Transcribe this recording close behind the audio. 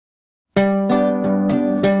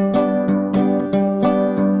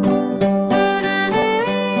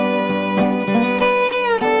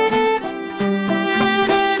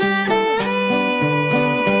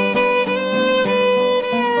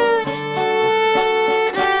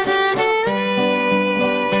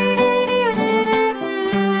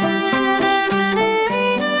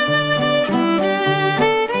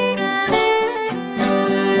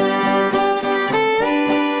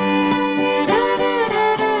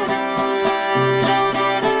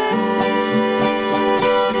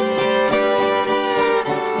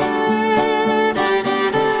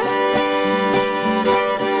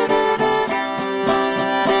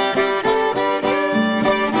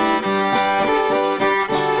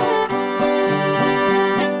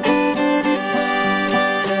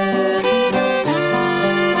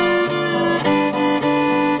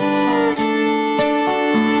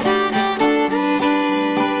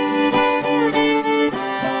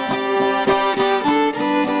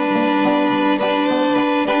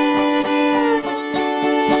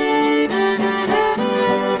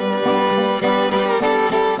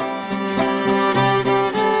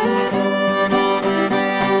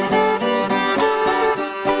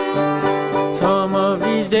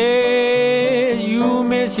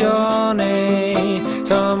miss your name.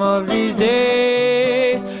 Some of these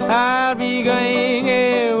days I'll be going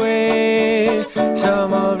away.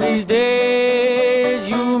 Some of these days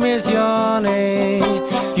you miss your name.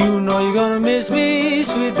 You know you're gonna miss me,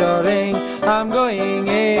 sweet darling, I'm going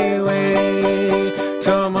away.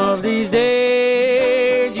 Some of these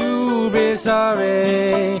days you'll be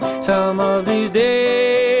sorry. Some of these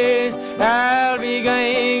days I'll be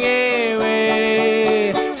going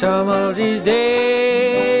away. Some of these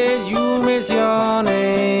days you miss your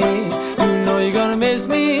name. You know you're gonna miss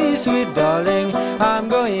me, sweet darling, I'm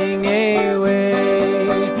going away.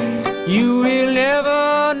 You will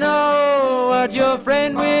never know what your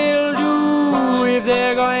friend will do if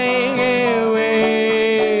they're going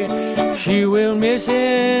away. She will miss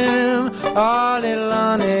him, oh little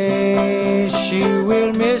honey. She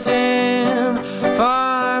will miss him, for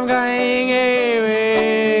I'm going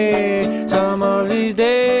away. Some of these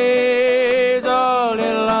days, oh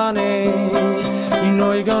little honey, you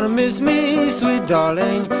know you're gonna miss me, sweet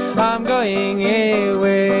darling, I'm going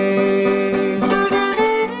away.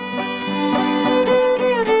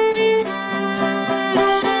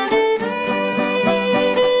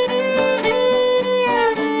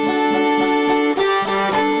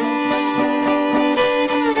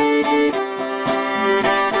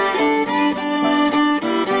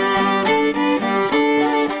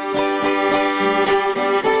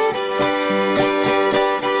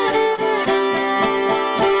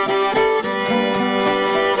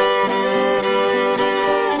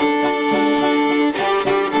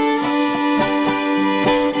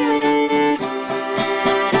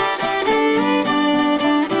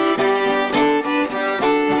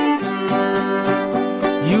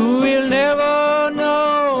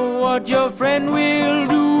 What your friend will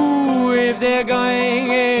do if they're going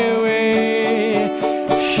away.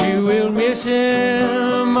 She will miss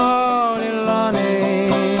him, oh little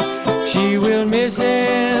honey. She will miss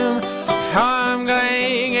him, if I'm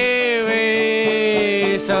going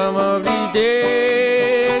away. Some of these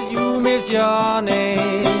days you miss your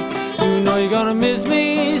name. You know you're gonna miss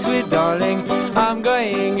me, sweet darling, I'm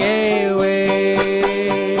going away.